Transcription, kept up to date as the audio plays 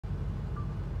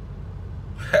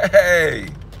Hey,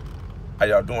 how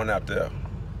y'all doing out there?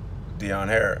 Dion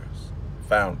Harris,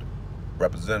 founder,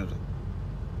 representative,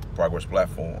 Progress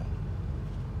Platform.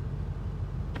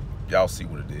 Y'all see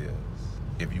what it is.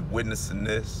 If you witnessing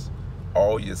this,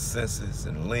 all your senses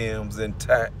and limbs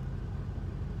intact,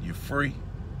 you free.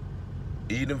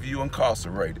 Even if you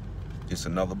incarcerated, it's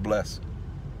another blessing.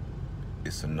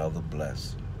 It's another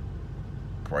blessing.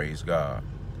 Praise God.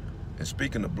 And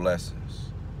speaking of blessings,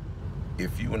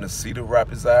 if you in the Cedar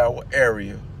Rapids, Iowa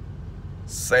area,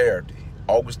 Saturday,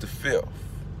 August the 5th,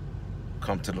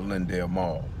 come to the Lindale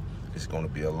Mall. It's going to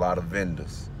be a lot of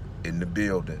vendors in the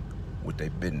building with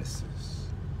their businesses.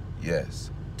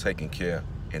 Yes, taking care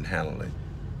and handling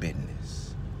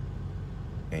business.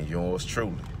 And yours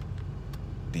truly,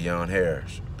 Dion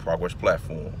Harris, Progress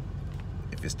Platform.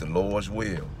 If it's the Lord's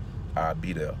will, I'll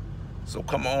be there. So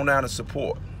come on out and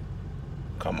support.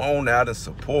 Come on out and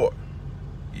support.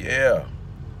 Yeah.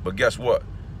 But guess what?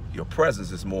 Your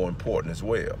presence is more important as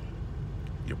well.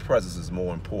 Your presence is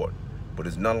more important. But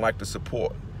it's nothing like the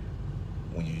support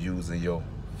when you're using your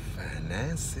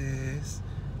finances.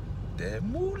 That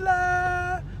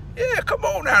moolah. Yeah, come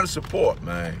on out and support,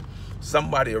 man.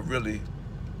 Somebody will really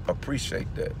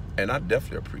appreciate that. And I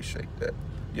definitely appreciate that.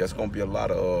 Yeah, it's gonna be a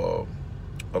lot of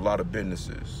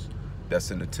businesses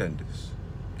that's in attendance.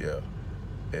 Yeah.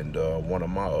 And one of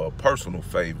my personal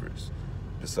favorites,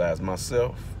 besides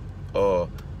myself,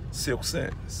 Silk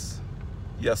Sense.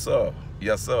 Yes, sir.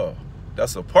 Yes, sir.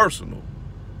 That's a personal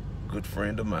good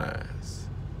friend of mine's,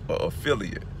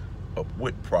 affiliate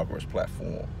with Progress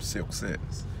Platform, Silk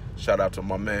Sense. Shout out to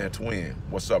my man Twin.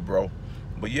 What's up, bro?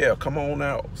 But yeah, come on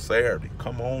out Saturday.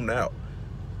 Come on out.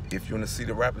 If you're in the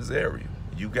Cedar Rapids area,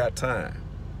 you got time.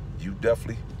 You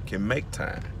definitely can make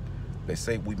time. They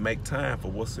say we make time for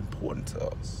what's important to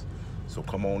us. So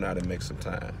come on out and make some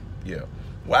time. Yeah.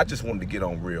 Well, I just wanted to get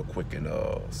on real quick and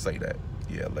say that.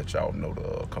 Yeah, let y'all know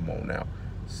to come on out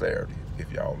Saturday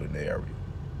if y'all in the area.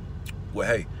 Well,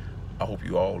 hey, I hope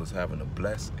you all is having a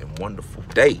blessed and wonderful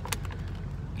day.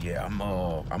 Yeah,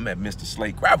 I'm at Mr.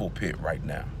 Slate Gravel Pit right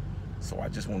now. So I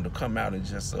just wanted to come out and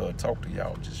just talk to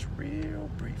y'all just real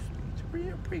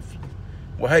briefly.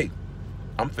 Well, hey,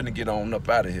 I'm finna get on up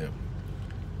out of here.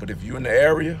 But if you're in the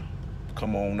area,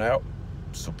 come on out,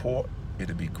 support.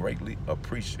 It'll be greatly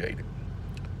appreciated.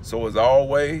 So as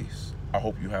always, I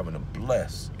hope you're having a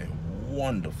blessed and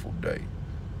wonderful day.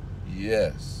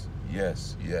 Yes,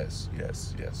 yes, yes,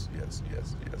 yes, yes, yes,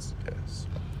 yes, yes, yes.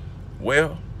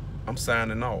 Well, I'm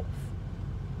signing off.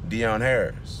 Dion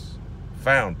Harris,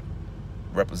 founder,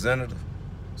 representative,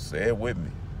 say it with me.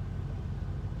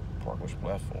 Progress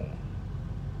Platform.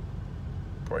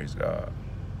 Praise God.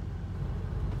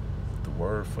 The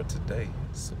word for today,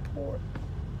 support.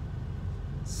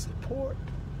 Support.